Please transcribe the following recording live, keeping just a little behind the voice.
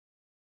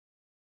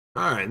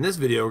Alright, in this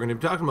video we're going to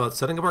be talking about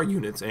setting up our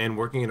units and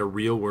working at a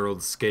real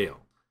world scale.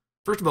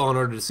 First of all, in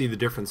order to see the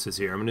differences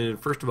here, I'm going to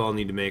first of all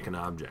need to make an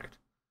object.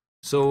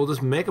 So we'll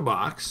just make a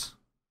box,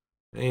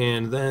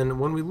 and then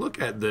when we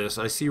look at this,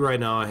 I see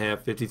right now I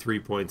have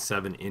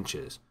 53.7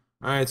 inches.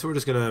 Alright, so we're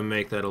just going to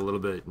make that a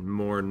little bit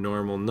more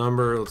normal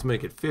number. Let's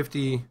make it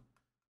 50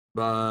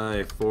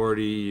 by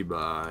 40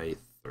 by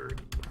 30.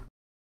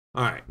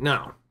 Alright,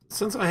 now,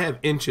 since I have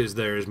inches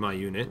there as my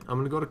unit, I'm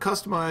going to go to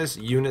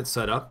Customize Unit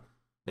Setup,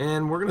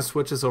 and we're going to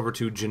switch this over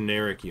to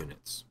generic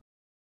units.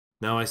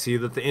 Now I see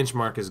that the inch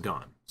mark is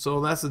gone. So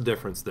that's the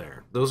difference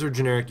there. Those are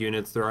generic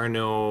units. There are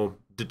no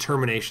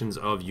determinations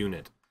of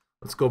unit.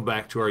 Let's go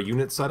back to our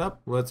unit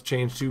setup. Let's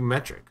change to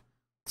metric.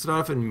 Let's start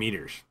off in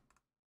meters.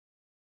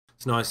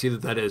 So now I see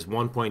that that is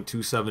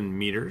 1.27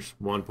 meters,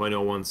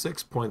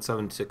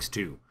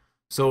 1.016.762.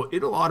 So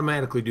it'll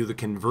automatically do the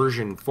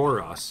conversion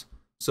for us.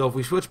 So if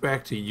we switch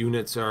back to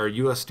units, our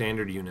US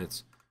standard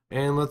units,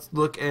 and let's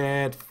look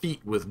at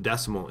feet with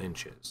decimal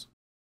inches.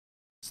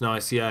 So now I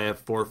see I have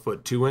 4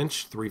 foot 2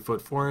 inch, 3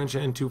 foot 4 inch,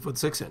 and 2 foot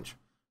 6 inch.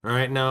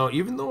 Alright, now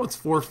even though it's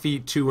 4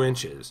 feet 2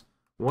 inches,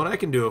 what I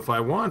can do if I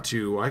want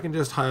to, I can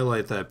just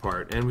highlight that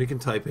part and we can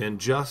type in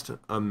just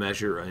a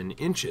measure in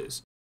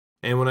inches.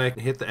 And when I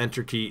hit the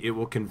enter key, it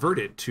will convert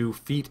it to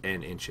feet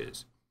and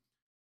inches.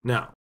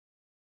 Now,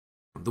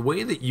 the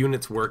way that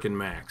units work in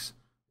Max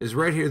is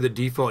right here the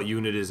default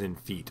unit is in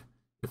feet.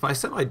 If I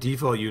set my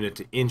default unit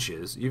to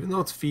inches, even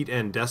though it's feet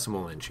and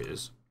decimal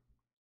inches,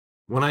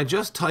 when I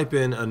just type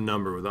in a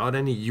number without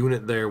any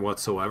unit there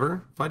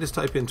whatsoever, if I just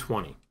type in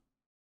 20,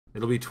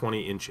 it'll be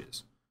 20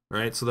 inches,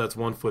 right? So that's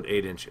 1 foot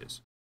 8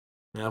 inches.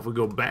 Now if we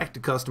go back to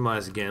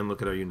customize again,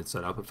 look at our unit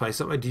setup. If I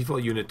set my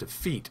default unit to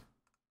feet,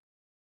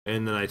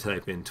 and then I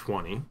type in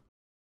 20,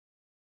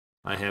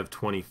 I have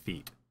 20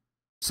 feet.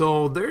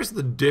 So there's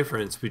the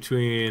difference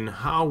between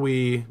how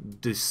we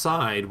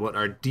decide what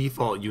our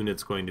default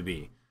unit's going to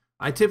be.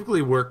 I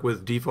typically work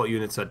with default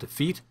units set to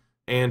feet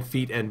and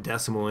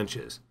decimal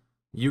inches.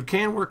 You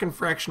can work in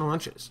fractional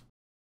inches.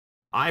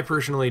 I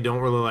personally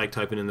don't really like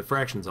typing in the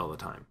fractions all the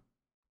time.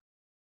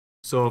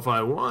 So if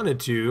I wanted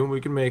to, we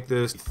can make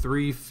this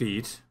 3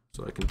 feet.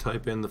 So I can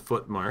type in the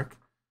foot mark,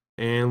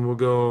 and we'll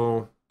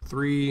go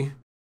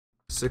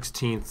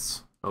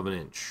 3/16 of an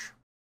inch.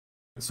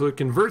 So it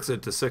converts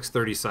it to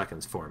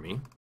 6/32 for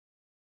me,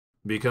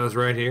 because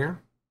right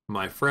here,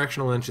 my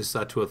fractional inch is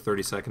set to a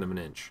 32nd of an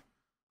inch.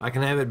 I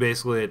can have it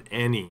basically at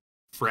any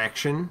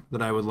fraction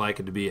that I would like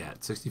it to be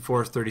at.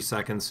 64 is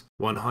 32nds.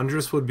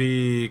 100ths would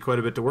be quite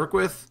a bit to work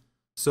with.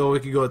 So we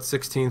could go at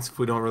 16ths if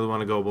we don't really want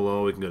to go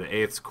below. We can go to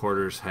eighths,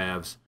 quarters,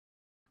 halves.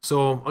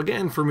 So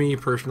again, for me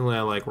personally,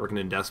 I like working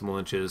in decimal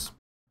inches.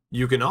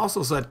 You can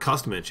also set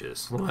custom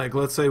inches. Like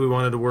let's say we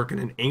wanted to work in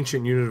an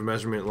ancient unit of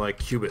measurement like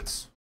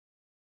cubits.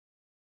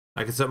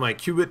 I could set my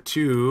cubit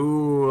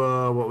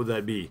to, what would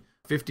that be?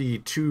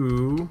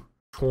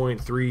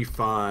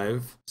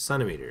 52.35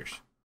 centimeters.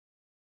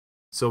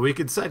 So we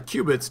could set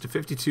cubits to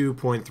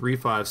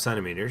 52.35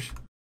 centimeters.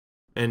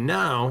 And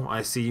now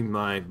I see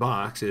my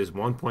box is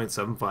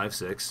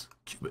 1.756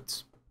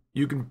 cubits.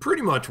 You can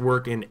pretty much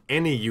work in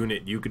any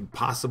unit you could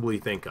possibly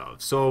think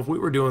of. So if we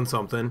were doing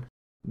something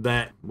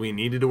that we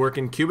needed to work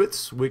in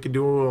cubits, we could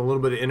do a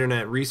little bit of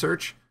internet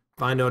research,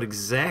 find out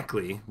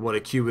exactly what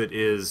a cubit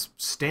is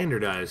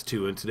standardized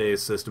to in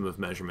today's system of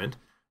measurement,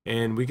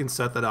 and we can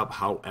set that up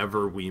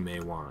however we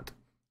may want.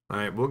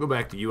 Alright, we'll go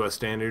back to US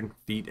standard,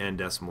 feet and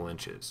decimal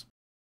inches.